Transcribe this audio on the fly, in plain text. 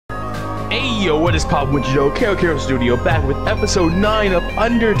Hey yo, what is poppin' with you? Kerokerostudio back with episode 9 of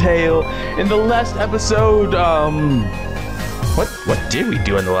Undertale. In the last episode, what did we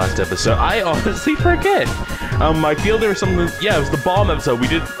do in the last episode? I honestly forget. I feel there was something. Yeah, it was the bomb episode. We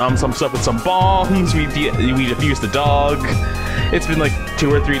did some stuff with some bombs. We defused the dog. It's been like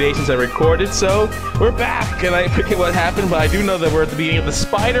 2 or 3 days since I recorded, so we're back. And I forget what happened, but I do know that we're at the beginning of the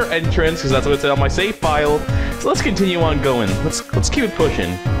spider entrance because that's what it said on my save file. So let's continue on going. Let's keep it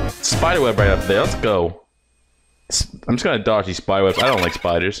pushing. Spiderweb right up there. Let's go. I'm just gonna dodge these spiderwebs. I don't like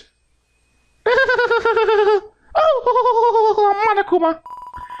spiders. Oh, Monokuma.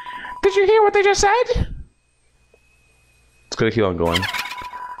 Did you hear what they just said? Let's go keep on going.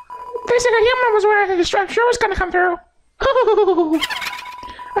 They said a human was wearing a destruction was gonna come through. I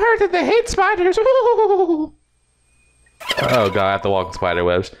heard that they hate spiders. Oh god, I have to walk in spider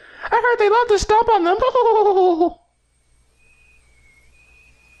webs. I heard they love to stomp on them.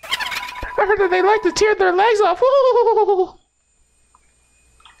 I heard that they like to tear their legs off.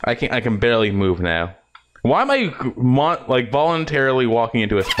 I can barely move now. Why am I like voluntarily walking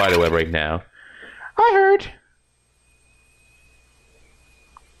into a spider web right now? I heard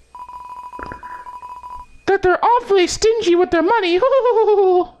that they're awfully stingy with their money. You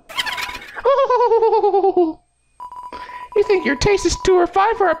think your taste is too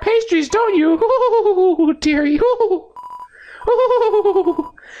refined for our pastries, don't you? Dearie.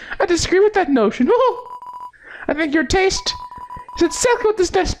 I disagree with that notion. I think your taste is exactly what this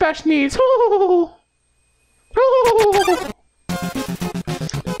dispatch needs.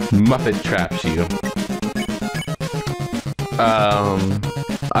 Muffet traps you.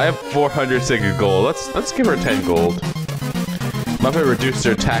 I have 400 Sigma gold. Let's give her 10 gold. Muffet reduced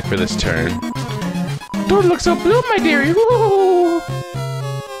her attack for this turn. Don't look so blue, my dearie.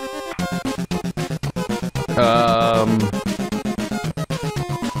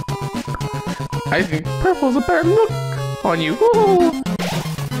 I think purple's a better look on you.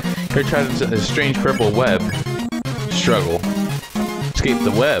 You're trying to a strange purple web. Struggle. Escape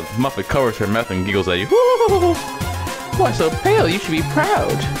the web. Muffet covers her mouth and giggles at you. Why so pale? You should be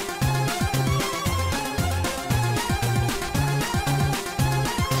proud.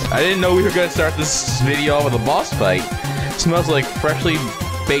 I didn't know we were gonna start this video off with a boss fight. It smells like freshly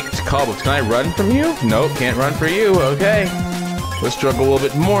baked cobwebs. Can I run from you? Nope, can't run for you. Okay. Let's struggle a little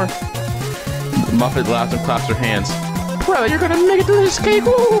bit more. Muffet laughs and claps her hands. Brother, you're gonna make a delicious cake.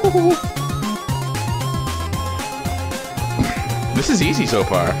 Ooh. This is easy so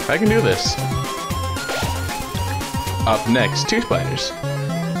far. I can do this. Up next, 2 spiders.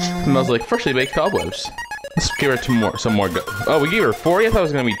 Smells like freshly baked cobwebs. Let's give her some more go. Oh, we gave her 40? I thought it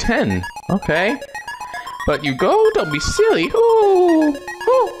was gonna be 10. Okay. But you go? Don't be silly. Ooh.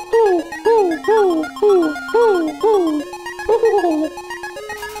 Ooh, ooh, ooh, ooh, ooh, ooh, ooh, ooh.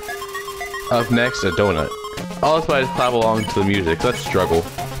 Up next, a donut. All the spiders clap along to the music. Let's struggle.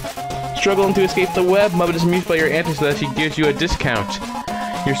 Struggling to escape the web, Muffet is amused by your antics so that she gives you a discount.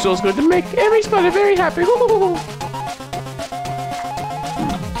 Your soul's going to make every spider very happy. Ooh.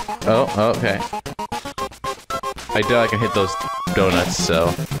 Oh, okay. I doubt I can hit those donuts,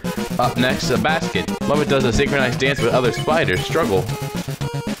 so... Up next, a basket. Muffet does a synchronized dance with other spiders. Struggle.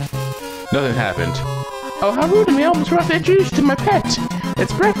 Nothing happened. Oh, how rude of me. I almost forgot to introduce you to my pet.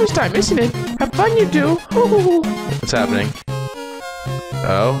 It's breakfast time, isn't it? Have fun, you do. Ooh. What's happening?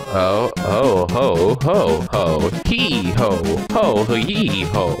 Oh, ho, ho, hee, ho, hee,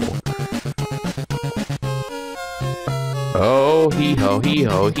 ho. Oh, hee ho, hee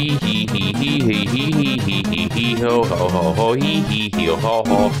hee hee hee hee hee hee hee ho hee hee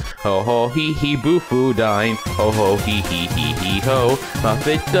ho hee boo foo dine ho hee hee ho.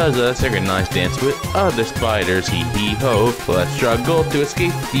 Muffet does a synchronized dance with other spiders hee ho. Let's struggle to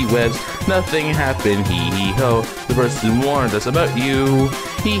escape the webs. Nothing happened hee ho. The person warned us about you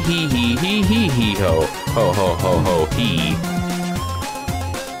hee hee ho hee.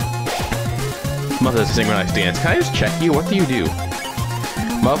 Muffet has a synchronized dance. Can I just check you? What do you do?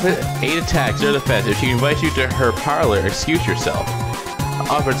 Muffet 8 attacks, 0 defense. If she invites you to her parlor, excuse yourself.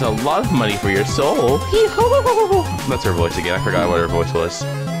 Offers a lot of money for your soul. That's her voice again. I forgot what her voice was.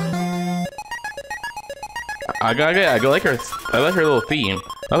 I like her little theme.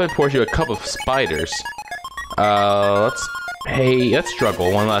 Muffet pours you a cup of spiders. Let's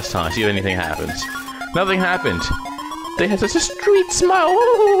struggle one last time. See if anything happens. Nothing happened. They have such a street smile.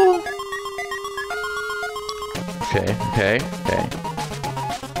 Okay.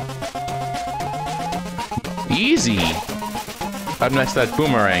 Easy. Up next, that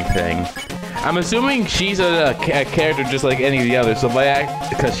boomerang thing. I'm assuming she's a character just like any of the others, so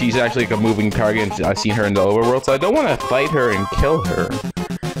because she's actually like a moving target, and I've seen her in the overworld, so I don't want to fight her and kill her.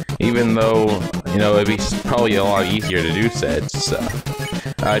 Even though, you know, it'd be probably a lot easier to do said stuff.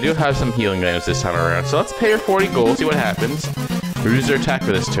 I do have some healing items this time around, so let's pay her 40 gold, see what happens. Reduce her attack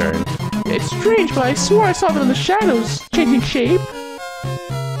for this turn. It's strange, but I swore I saw them in the shadows, changing shape.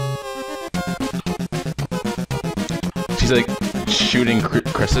 She's like shooting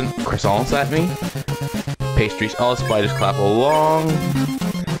croissants at me. Pastries, all spiders clap along.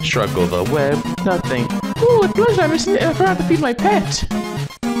 Struggle the web, nothing. Ooh, it's lunchtime, isn't it? I forgot to feed my pet.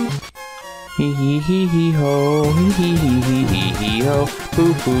 Hee hee hee hee ho, hee hee hee hee hee hee ho.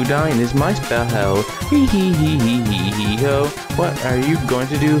 Foo foo dine is my spell. Hee hee hee hee hee hee ho. What are you going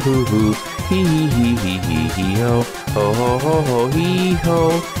to do? Hoo hoo. Hee hee hee hee hee hee ho. Ho ho ho ho hee ho.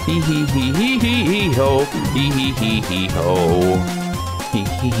 Hee hee hee hee hee hee ho. Hee hee hee hee ho. Hee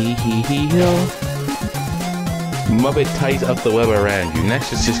hee hee hee hee ho. Muppet ties up the web around you.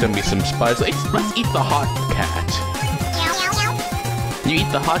 Next is just gonna be some spiders. Let's eat the hot cat. You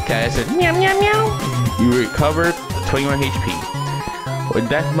eat the hot cat, I said meow meow meow. You recover 21 HP. With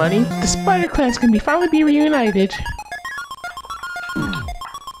that money, the spider clans can finally be reunited.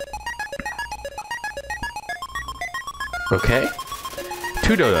 Okay.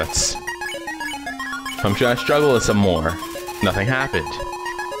 2 donuts. I'm sure I struggle with some more. Nothing happened.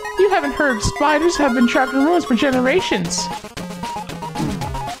 You haven't heard, spiders have been trapped in ruins for generations.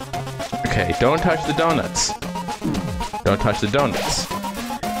 Okay, don't touch the donuts. Don't touch the donuts.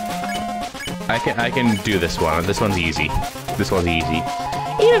 I can do this one. This one's easy. This one's easy.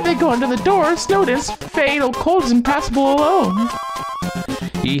 Even if they go into the door, Snowden's fatal cold is impassable alone.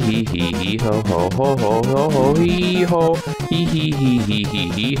 Hee hee hee hee ho ho ho ho ho ho hee ho. Hee hee hee hee hee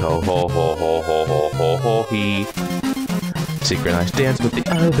hee ho ho ho ho ho ho ho ho hee. Synchronized dance with the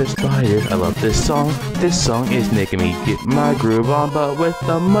other spiders. I love this song. This song is making me get my groove on, but with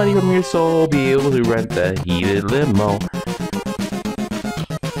the money from your soul, be able to rent the heated limo.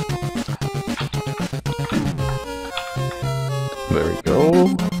 There we go.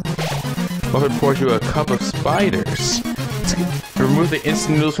 Muffin pours you a cup of spiders. Remove the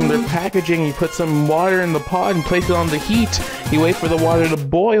instant noodles from their packaging. You put some water in the pot and place it on the heat. You wait for the water to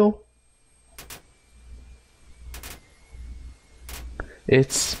boil.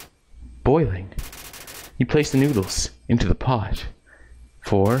 It's boiling. You place the noodles into the pot.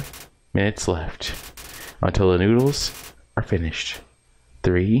 4 minutes left until the noodles are finished.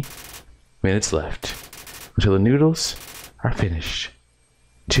 3 minutes left until the noodles are finished.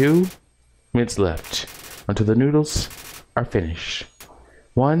 2 minutes left until the noodles are finished.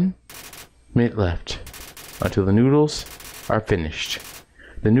 1 minute left until the noodles are finished.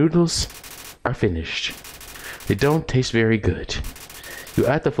 The noodles are finished. They don't taste very good. You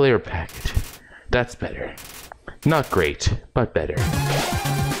add the flavor packet. That's better. Not great, but better.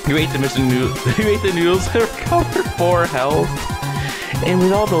 You ate the missing noodles. You ate the noodles and recovered 4 health. And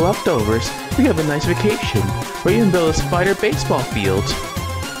with all the leftovers, we have a nice vacation. We can build a spider baseball field.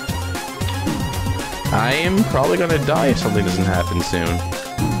 I am probably gonna die if something doesn't happen soon.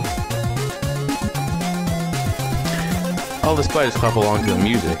 All the spiders clap along to the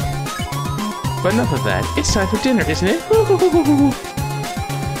music. But enough of that. It's time for dinner, isn't it?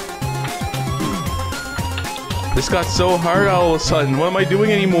 This got so hard all of a sudden. What am I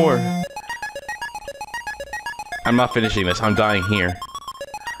doing anymore? I'm not finishing this. I'm dying here.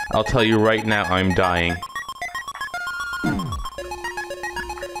 I'll tell you right now, I'm dying.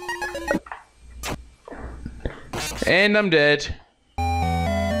 And I'm dead.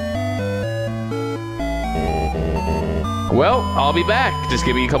 Well, I'll be back. Just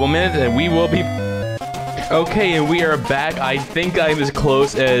give me a couple minutes and we will be... Okay, and we are back. I think I'm as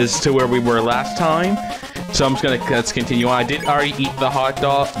close as to where we were last time. So I'm just gonna, let's continue on. I did already eat the hot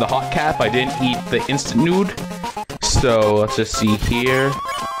cap. I didn't eat the instant nude. So let's just see here.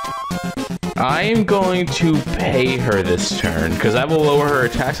 I am going to pay her this turn, because that will lower her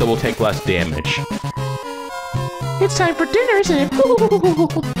attack, so we'll take less damage. It's time for dinner, isn't it?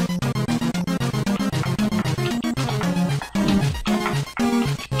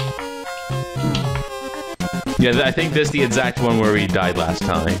 Yeah, I think this is the exact one where we died last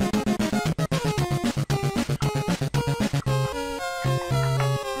time.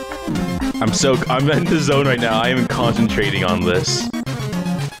 I'm in the zone right now. I am concentrating on this.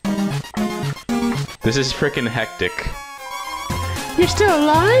 This is freaking hectic. You're still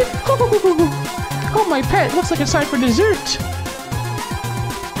alive? Oh, my pet, looks like it's time for dessert.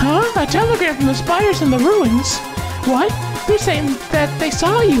 Huh? A telegram from the spiders in the ruins? What? They're saying that they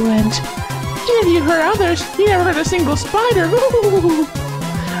saw you and... Even if you heard others, you never heard a single spider.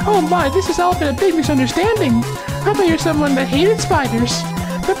 Oh my, this has all been a big misunderstanding. I thought you're someone that hated spiders.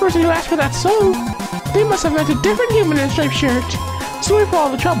 The person who asked for that soul, they must have meant a different human in a striped shirt. Sorry for all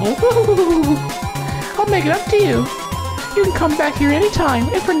the trouble. I'll make it up to you. You can come back here anytime,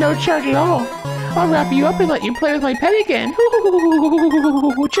 and for no charge at all. I'll wrap you up and let you play with my pet again.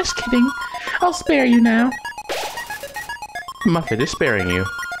 Just kidding. I'll spare you now. Muffet is sparing you.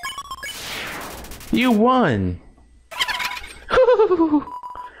 You won.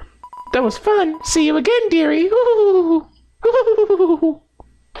 That was fun. See you again, dearie.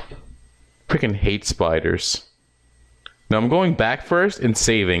 Freaking hate spiders. Now I'm going back first and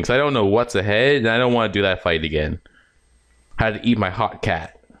saving, because I don't know what's ahead, and I don't want to do that fight again. I had to eat my hot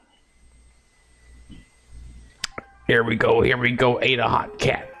cat. Here we go, ate a hot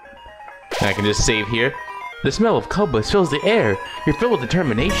cat. And I can just save here. The smell of cobwebs fills the air. You're filled with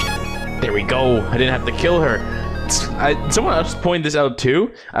determination. There we go. I didn't have to kill her. Someone else pointed this out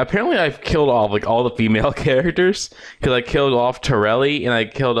too. Apparently I've killed off like all the female characters. Because I killed off Torelli and I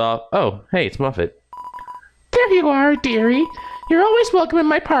killed off... Oh, hey, it's Muffet. There you are, dearie. You're always welcome in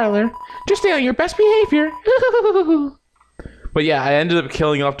my parlor. Just stay on your best behavior. But yeah, I ended up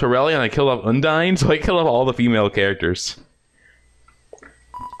killing off Torelli and I killed off Undine, so I killed off all the female characters.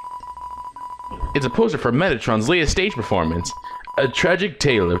 It's a poster for Metatron's latest stage performance. A tragic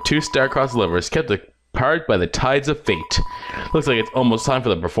tale of two star-crossed lovers kept apart by the tides of fate. Looks like it's almost time for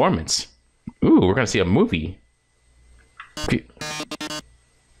the performance. Ooh, we're gonna see a movie.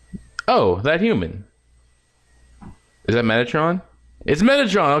 Oh, that human. Is that Metatron? It's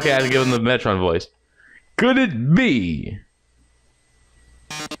Metatron! Okay, I had to give him the Metatron voice. Could it be?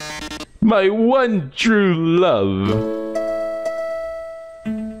 My one true love.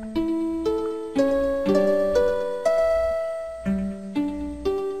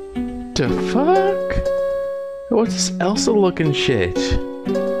 The fuck? What's this Elsa looking shit?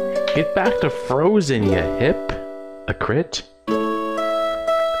 Get back to Frozen, you hip. A crit?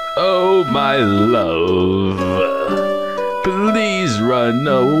 Oh, my love. Please run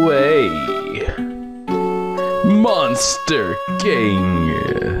away. Monster King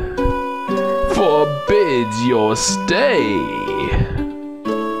forbids your stay.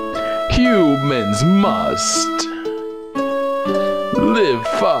 Humans must live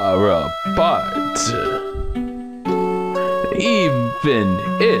far apart, even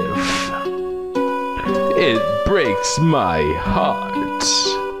if it breaks my heart.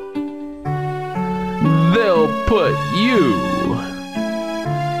 They'll put you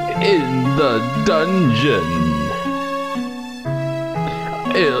in the dungeon.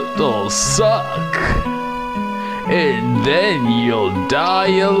 It'll suck, and then you'll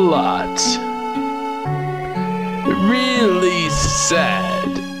die a lot. Really sad.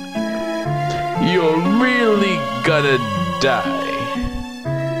 You're really gonna die.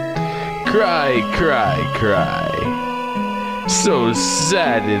 Cry, cry, cry. So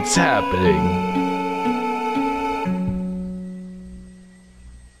sad it's happening.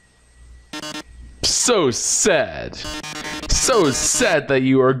 So sad. So sad that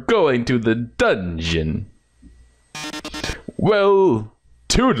you are going to the dungeon. Well,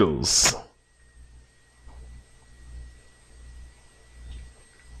 toodles.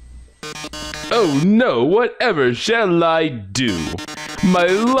 Oh no, whatever shall I do? My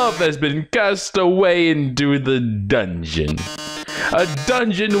love has been cast away into the dungeon. A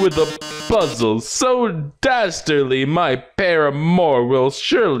dungeon with a puzzle so dastardly my paramour will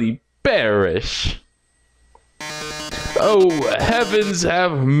surely perish. Oh, heavens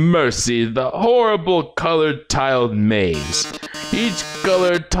have mercy, the horrible colored tiled maze. Each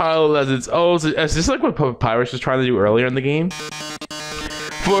colored tile has its own... Is this like what Papyrus was trying to do earlier in the game?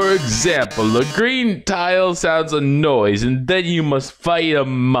 For example, a green tile sounds a noise and then you must fight a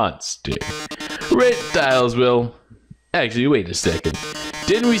monster. Red tiles will... Actually, wait a second.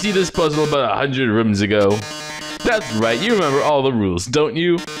 Didn't we see this puzzle about 100 rooms ago? That's right, you remember all the rules, don't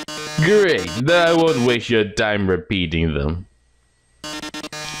you? Great, then I won't waste your time repeating them.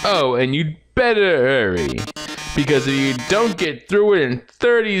 Oh, and you'd better hurry, because if you don't get through it in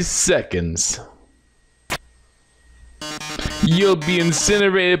 30 seconds, you'll be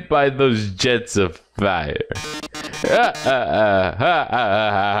incinerated by those jets of fire.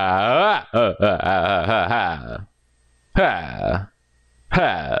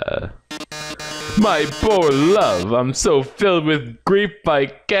 My poor love, I'm so filled with grief I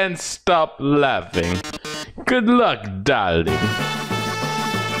can't stop laughing. Good luck, darling.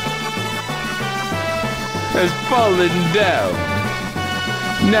 Has fallen down.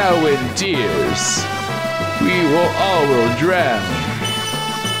 Now in tears, we will drown.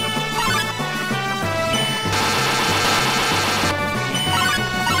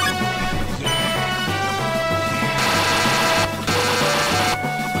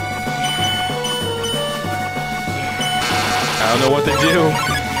 I don't know what to do.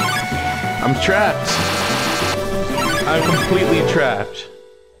 I'm trapped. I'm completely trapped.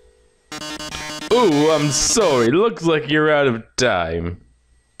 Ooh, I'm sorry. Looks like you're out of time.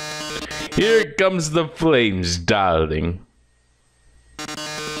 Here comes the flames, darling.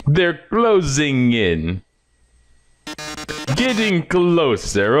 They're closing in. Getting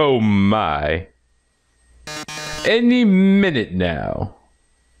closer, oh my. Any minute now.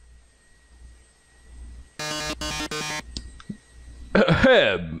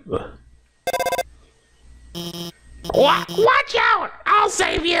 Ahem. Watch out! I'll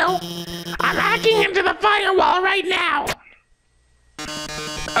save you! I'm hacking into the firewall right now!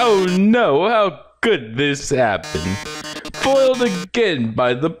 Oh no, how could this happen? Foiled again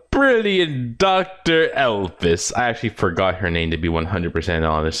by the brilliant Dr. Elvis. I actually forgot her name, to be 100%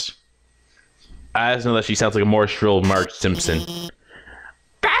 honest. I just know that she sounds like a more shrill Marge Simpson.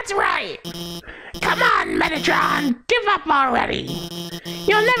 That's right! Come on, Metatron! Give up already!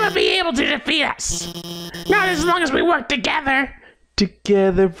 You'll never be able to defeat us! Not as long as we work together!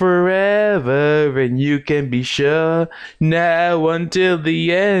 Together forever, and you can be sure, now until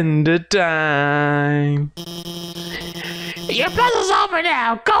the end of time. Your puzzle's over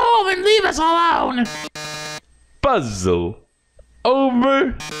now! Go home and leave us alone! Puzzle?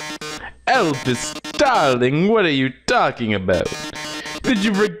 Over? Elvis, darling, what are you talking about? Did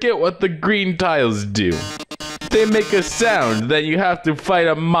you forget what the green tiles do? They make a sound, then you have to fight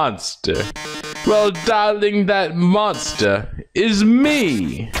a monster. Well, darling, that monster is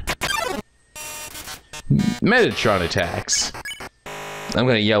me. Metatron attacks. I'm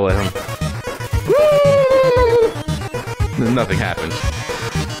gonna yell at him. Nothing happened.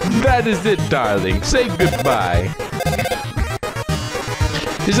 That is it, darling. Say goodbye.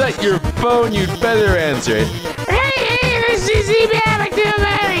 Is that your phone? You'd better answer it. Hey, this is CB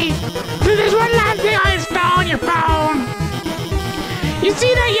Activity! So there's one last thing on install your phone. You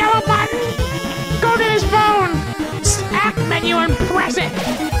see that yellow button? Go to this phone, app menu, and press it.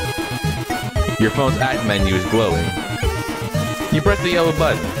 Your phone's app menu is glowing. You press the yellow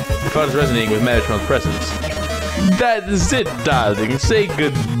button. Your phone is resonating with Metatron's presence. That is it, darling. Say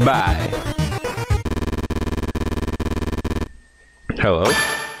goodbye. Hello?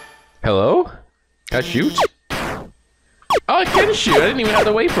 Hello? Can I shoot? Oh, I can shoot. I didn't even have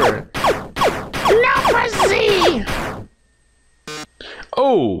to wait for it. Now press Z.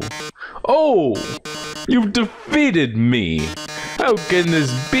 Oh! Oh! You've defeated me! How can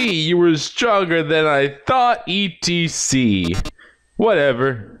this be? You were stronger than I thought, ETC.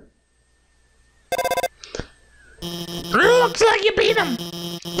 Whatever. Looks like you beat him.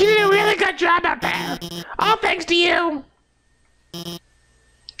 You did a really good job out there. All thanks to you.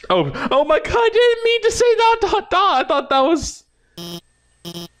 Oh my god, I didn't mean to say that. I thought that was...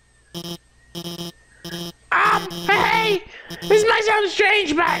 Hey, this might sound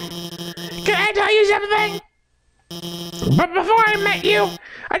strange, but can I tell you something? But before I met you,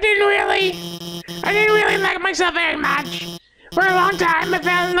 I didn't really like myself very much. For a long time, I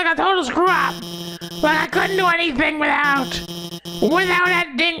felt like a total screw up. Like I couldn't do anything without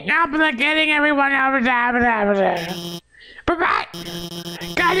ending up like getting everyone over there. But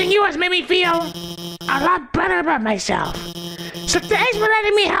guiding you has made me feel a lot better about myself. So thanks for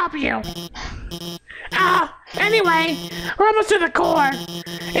letting me help you. Anyway, we're almost to the core.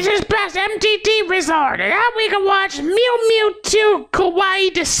 It's just past MTT Resort, and now we can watch Mew Mew 2 Kawaii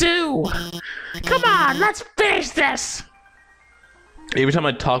Desu. Come on, let's finish this. Every time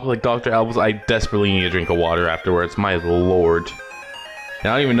I talk like Dr. Elvis, I desperately need a drink of water afterwards. My lord. And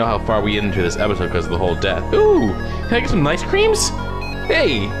I don't even know how far we get into this episode because of the whole death. Ooh, can I get some ice creams?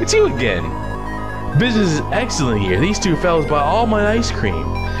 Hey, it's you again. Business is excellent here. These two fellas bought all my ice cream.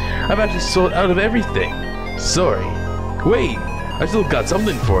 I've actually sold out of everything. Sorry. Wait, I still got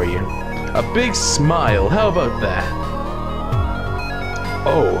something for you. A big smile, how about that?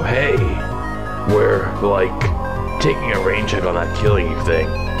 Oh, hey. We're, like, taking a rain check on that killing you thing.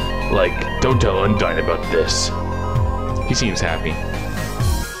 Like, don't tell Undyne about this. He seems happy.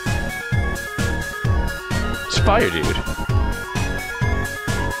 It's Fire Dude.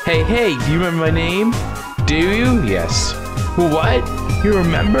 Hey, do you remember my name? Do you? Yes. What? You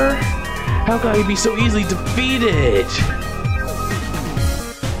remember? How could I be so easily defeated?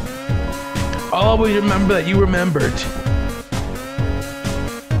 I'll always remember that you remembered.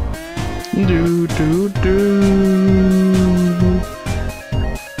 Do.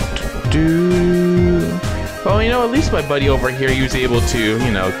 Well, you know, at least my buddy over here, he was able to,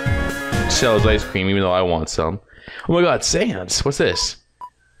 you know, sell his ice cream, even though I want some. Oh my god, Sans, what's this?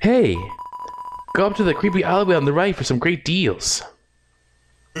 Hey, go up to the creepy alleyway on the right for some great deals.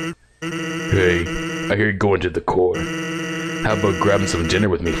 Hey, I hear you going to the core. How about grabbing some dinner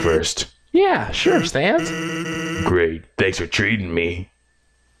with me first? Yeah, sure, Sans. Great, thanks for treating me.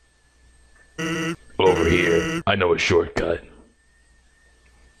 Over here, I know a shortcut.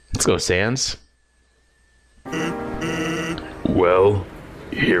 Let's go, Sans. Well,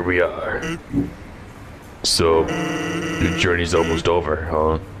 here we are. So, your journey's almost over,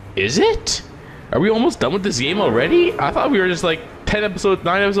 huh? Is it? Are we almost done with this game already? I thought we were just like 9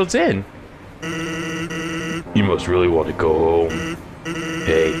 episodes in. You must really want to go home.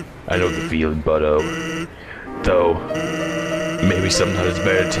 Hey, I know the feeling, buddo. Though, maybe sometimes it's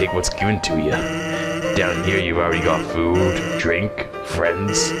better to take what's given to you. Down here, you've already got food, drink,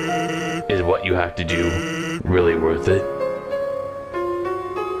 friends. Is what you have to do really worth it?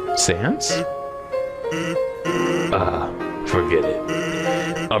 Sans? Forget it.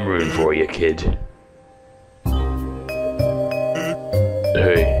 I'm rooting for you, kid.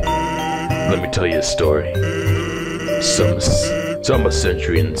 Hey, let me tell you a story. Some a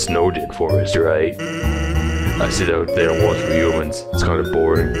century in the Snowden forest, right? I sit out there and watch for humans. It's kind of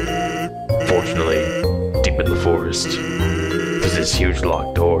boring. Fortunately, deep in the forest, there's this huge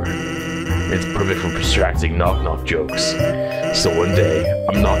locked door. It's perfect for distracting knock-knock jokes. So one day,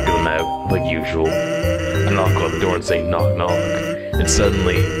 I'm knocking them out, like usual. I knock on the door and say knock-knock. And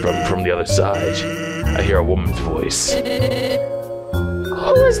suddenly, from the other side, I hear a woman's voice.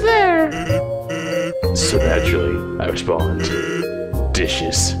 Who is there? So naturally, I respond,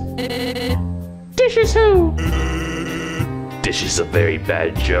 dishes. Dishes who? Dishes a very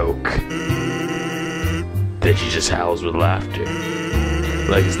bad joke. Then she just howls with laughter.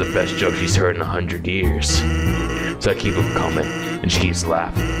 Like it's the best joke she's heard in 100 years. So I keep on coming, and she keeps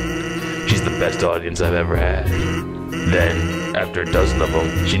laughing. She's the best audience I've ever had. Then, after a dozen of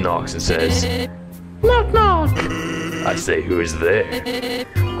them, she knocks and says, Knock, knock. I say, who is there?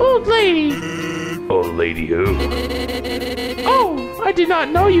 Old lady. Old lady who? Oh, I did not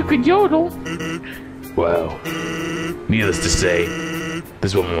know you could yodel. Wow. Needless to say,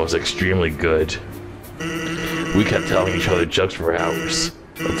 this woman was extremely good. We kept telling each other jokes for hours.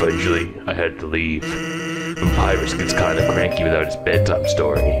 Eventually, I had to leave. Papyrus gets kind of cranky without his bedtime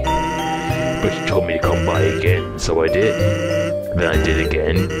story. But she told me to come by again, so I did. Then I did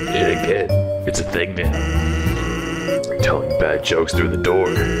again, and again. It's a thing now. Telling bad jokes through the door.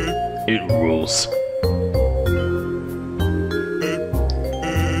 It rules.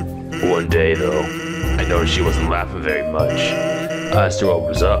 One day, though, I noticed she wasn't laughing very much. I asked her what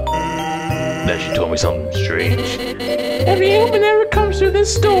was up. Then she told me something strange. Every human ever comes through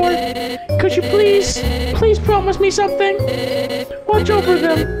this door. Could you please promise me something? Watch over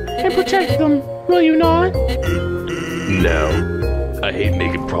them and protect them, will you not? No. I hate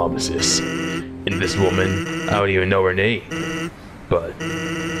making promises. And this woman, I don't even know her name. But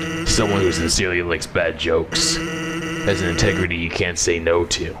someone who sincerely likes bad jokes has an integrity you can't say no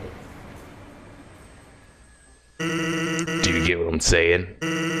to. Do you get what I'm saying?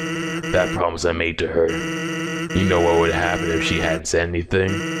 That promise I made to her. You know what would happen if she hadn't said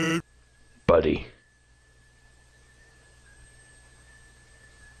anything? Buddy.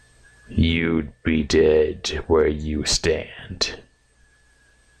 You'd be dead where you stand.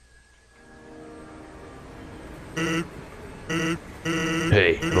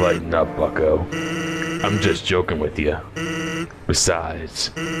 Hey, lighten up, bucko. I'm just joking with you.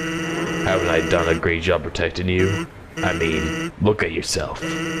 Besides, haven't I done a great job protecting you? I mean, look at yourself.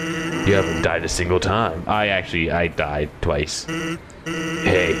 You haven't died a single time. I died twice.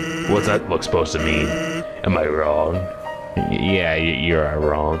 Hey, what's that look supposed to mean? Am I wrong? Yeah, you're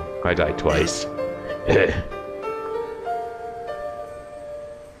wrong. I died twice.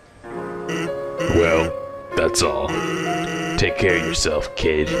 Well, that's all. Take care of yourself,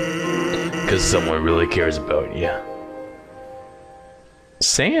 kid. Because someone really cares about you.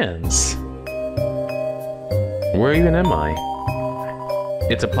 Sans? Where even am I?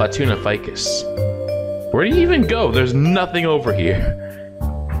 It's a platoon of ficus. Where do you even go? There's nothing over here.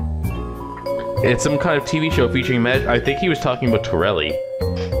 It's some kind of TV show featuring I think he was talking about Torelli.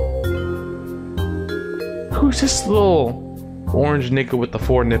 Who's this little orange nigga with the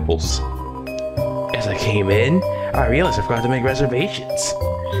 4 nipples? As I came in, I realized I forgot to make reservations.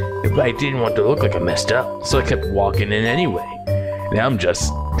 But I didn't want to look like I messed up, so I kept walking in anyway. Now I'm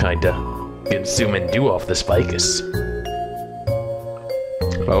just kinda consuming dew off this ficus.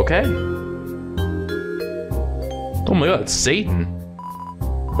 Okay. Oh my god, it's Satan.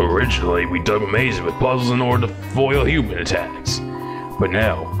 Originally, we dug mazes with puzzles in order to foil human attacks. But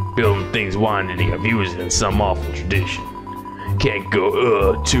now, building things winding and confusing in some awful tradition. Can't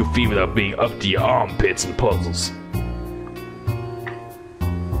go 2 feet without being up to your armpits in puzzles.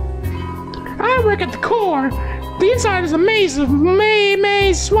 I work at the core. The inside is a maze of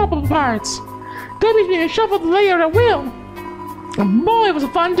swappable parts. Don't be me to shuffle the layout at will. Boy, it was a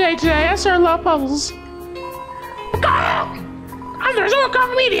fun day today. I sure love puzzles. I'm the resort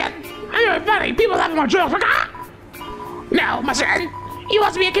comedian. I'm very funny. People love my jokes. No, my son. He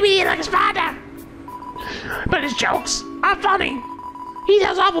wants to be a comedian like his father. But his jokes are funny. He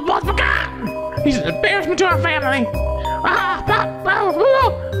does awful puns. He's an embarrassment to our family.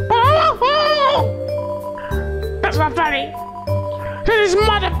 That's not funny. His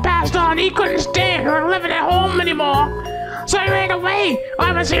mother passed on. He couldn't stand her living at home anymore. So he ran away.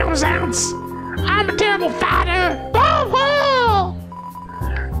 I'm a single sense. I'm a terrible father.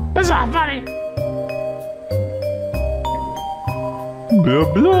 That's not funny.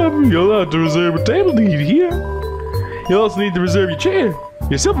 Blah, blah. You'll have to reserve a table to eat here. You'll also need to reserve your chair,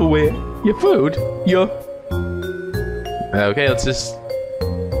 your silverware, your food, your... Okay, let's just...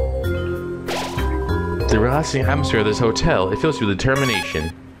 The relaxing atmosphere of this hotel, it fills you with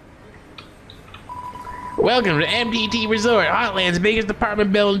determination. Welcome to MDT Resort, Heartland's biggest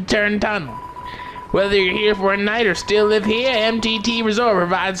apartment building turned tunnel. Whether you're here for a night or still live here, MDT Resort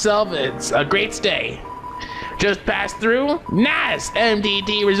provides it's a great stay. Just pass through? Nice!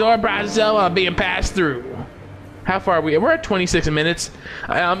 MDT Resort prides itself on being passed through. How far are we? We're at 26 minutes.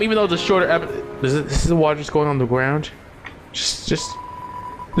 Even though it's a shorter episode. Is the water just going on the ground? Just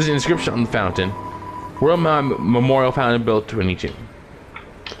there's an inscription on the fountain. World Memorial Fountain built 22.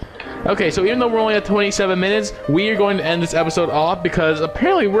 Okay, so even though we're only at 27 minutes, we are going to end this episode off because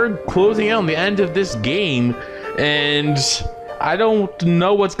apparently we're closing out on the end of this game, and I don't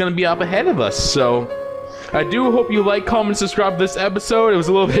know what's going to be up ahead of us. So I do hope you like, comment, subscribe to this episode. It was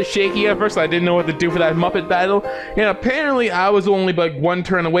a little bit shaky at first. I didn't know what to do for that Muppet battle, and apparently I was only like one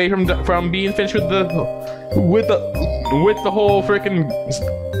turn away from being finished with the whole freaking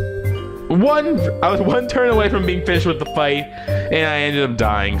I was one turn away from being finished with the fight, and I ended up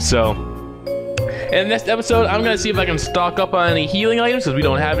dying. So in the next episode, I'm gonna see if I can stock up on any healing items because we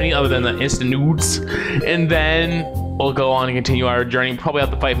don't have any other than the instant nudes, and then we'll go on and continue our journey. Probably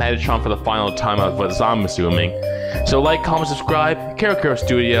have to fight Metatron for the final time of what I'm assuming. So like, comment, subscribe,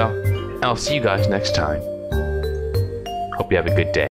 Kerokerostudio, and I'll see you guys next time. Hope you have a good day.